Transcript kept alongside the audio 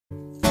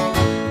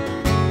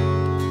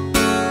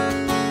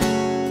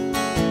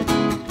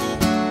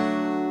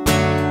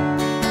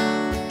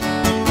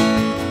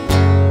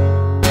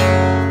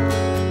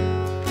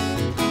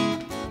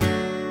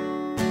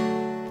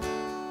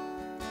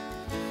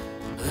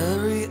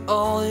Bury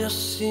all your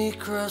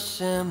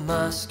secrets in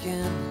my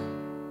skin.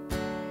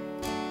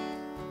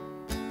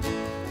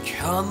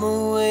 Come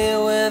away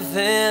with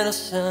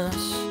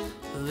innocence,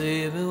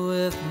 leave me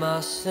with my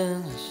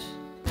sins.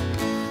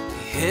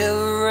 Here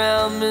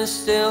around me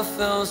still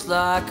feels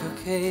like a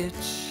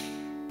cage.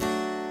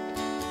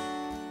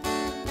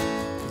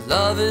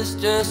 Love is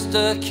just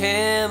a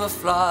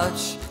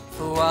camouflage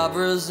for what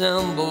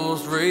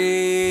resembles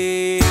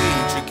rage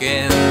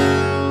again.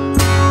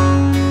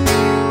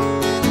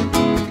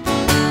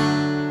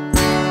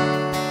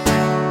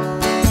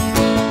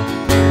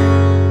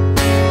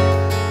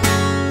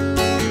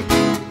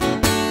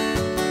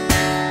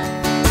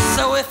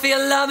 If you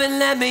love me,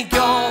 let me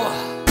go.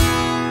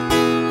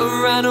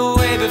 Run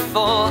away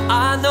before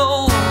I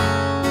know.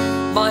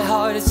 My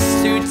heart is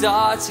too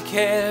dark to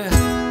care.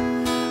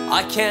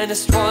 I can't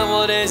destroy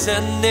what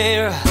isn't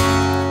there.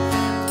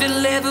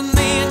 Deliver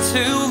me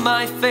into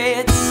my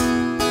fate.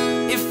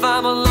 If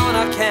I'm alone,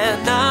 I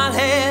cannot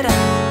hide.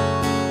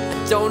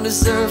 I don't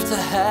deserve to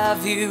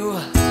have you.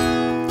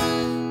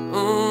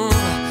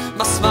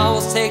 My smile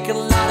was taken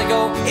long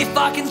ago. If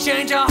I can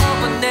change, I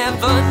hope I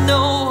never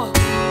know.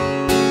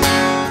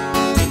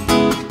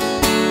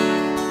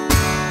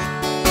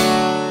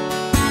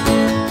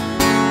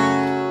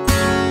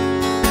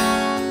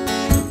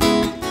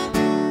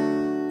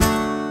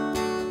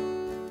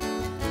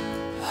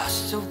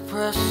 Still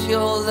press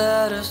your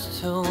letters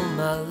to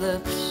my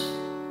lips,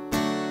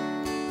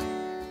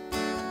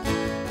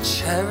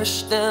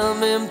 cherish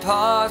them in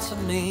parts of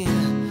me,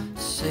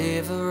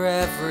 savor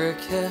every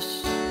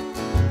kiss.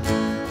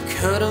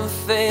 Couldn't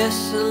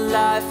face a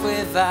life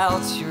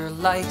without your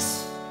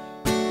lights,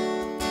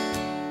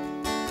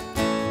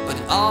 but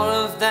all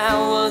of that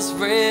was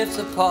ripped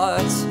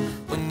apart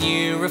when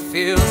you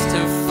refused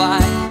to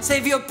fight.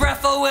 Save your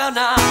breath, I will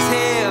not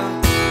hear.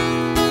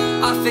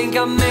 I think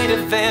I made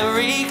it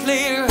very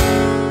clear.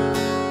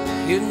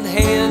 You didn't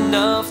hate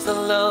enough to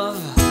love.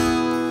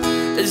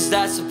 Is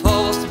that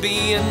supposed to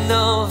be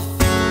enough?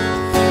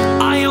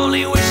 I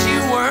only wish you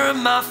were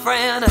my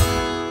friend,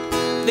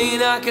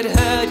 then I could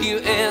hurt you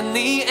in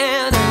the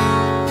end.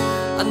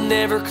 I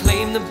never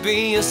claimed to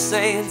be a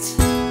saint.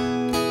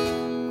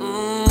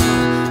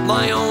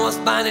 My own was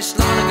banished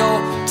long ago.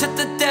 Took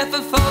the death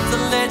of hope to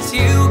let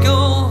you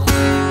go.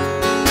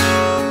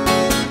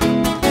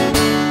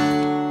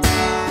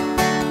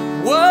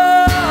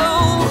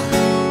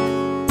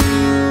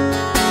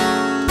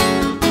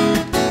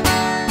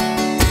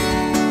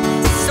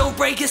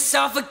 Break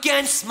yourself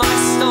against my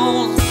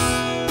stones,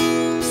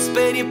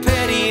 spit your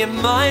pity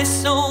in my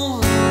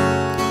soul.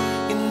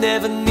 You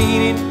never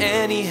needed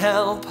any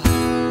help.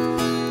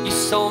 You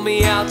sold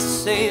me out to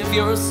save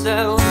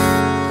yourself,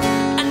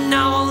 and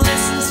now I'll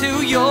listen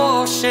to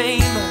your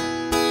shame.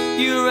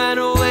 You ran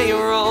away,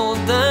 you're all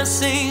the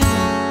same.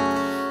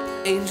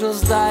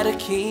 Angels lie to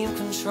keep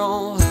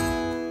control.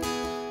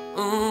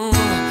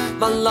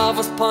 My love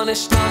was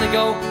punished long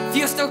ago. If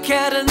you still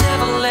care, to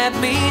never let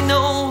me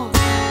know.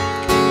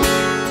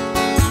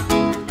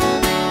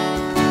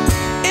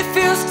 If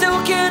you still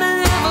can't